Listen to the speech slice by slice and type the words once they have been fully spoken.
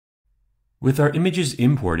With our images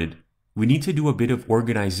imported, we need to do a bit of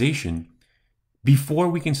organization before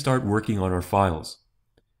we can start working on our files.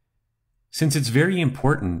 Since it's very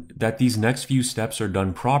important that these next few steps are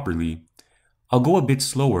done properly, I'll go a bit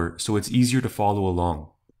slower so it's easier to follow along.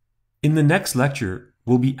 In the next lecture,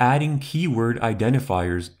 we'll be adding keyword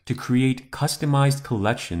identifiers to create customized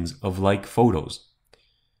collections of like photos.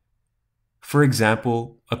 For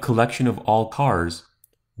example, a collection of all cars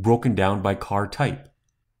broken down by car type.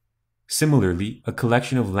 Similarly, a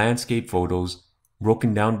collection of landscape photos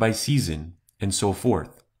broken down by season, and so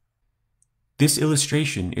forth. This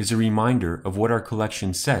illustration is a reminder of what our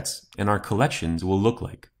collection sets and our collections will look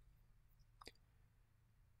like.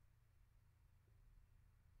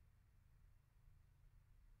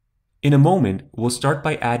 In a moment, we'll start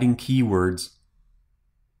by adding keywords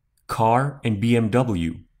car and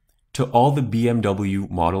BMW to all the BMW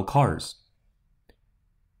model cars.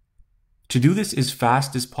 To do this as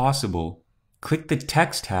fast as possible, click the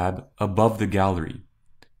Text tab above the gallery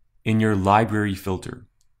in your library filter.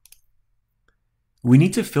 We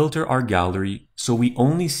need to filter our gallery so we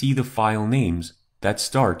only see the file names that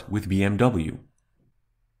start with BMW.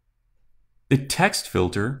 The text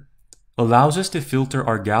filter allows us to filter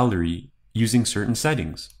our gallery using certain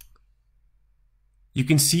settings. You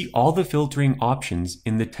can see all the filtering options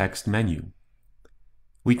in the text menu.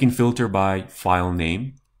 We can filter by file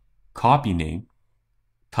name, copy name,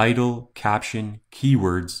 title, caption,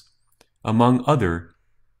 keywords, among other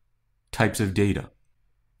types of data.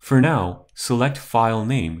 For now, select file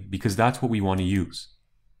name because that's what we want to use.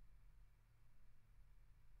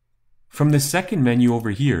 From the second menu over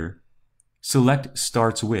here, select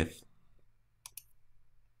starts with.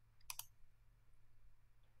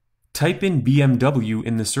 Type in BMW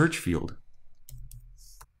in the search field.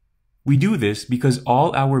 We do this because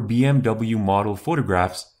all our BMW model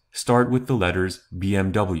photographs start with the letters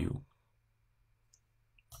BMW.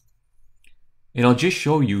 And I'll just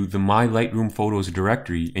show you the My Lightroom Photos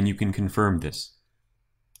directory and you can confirm this.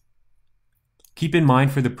 Keep in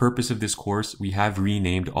mind for the purpose of this course, we have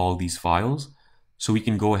renamed all these files, so we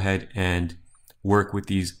can go ahead and work with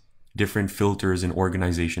these different filters and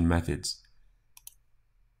organization methods.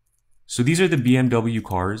 So these are the BMW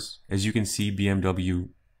cars. As you can see, BMW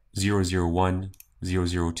 001,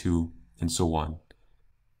 002, and so on.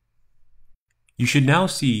 You should now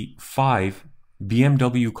see 5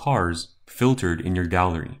 BMW cars filtered in your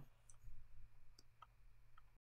gallery.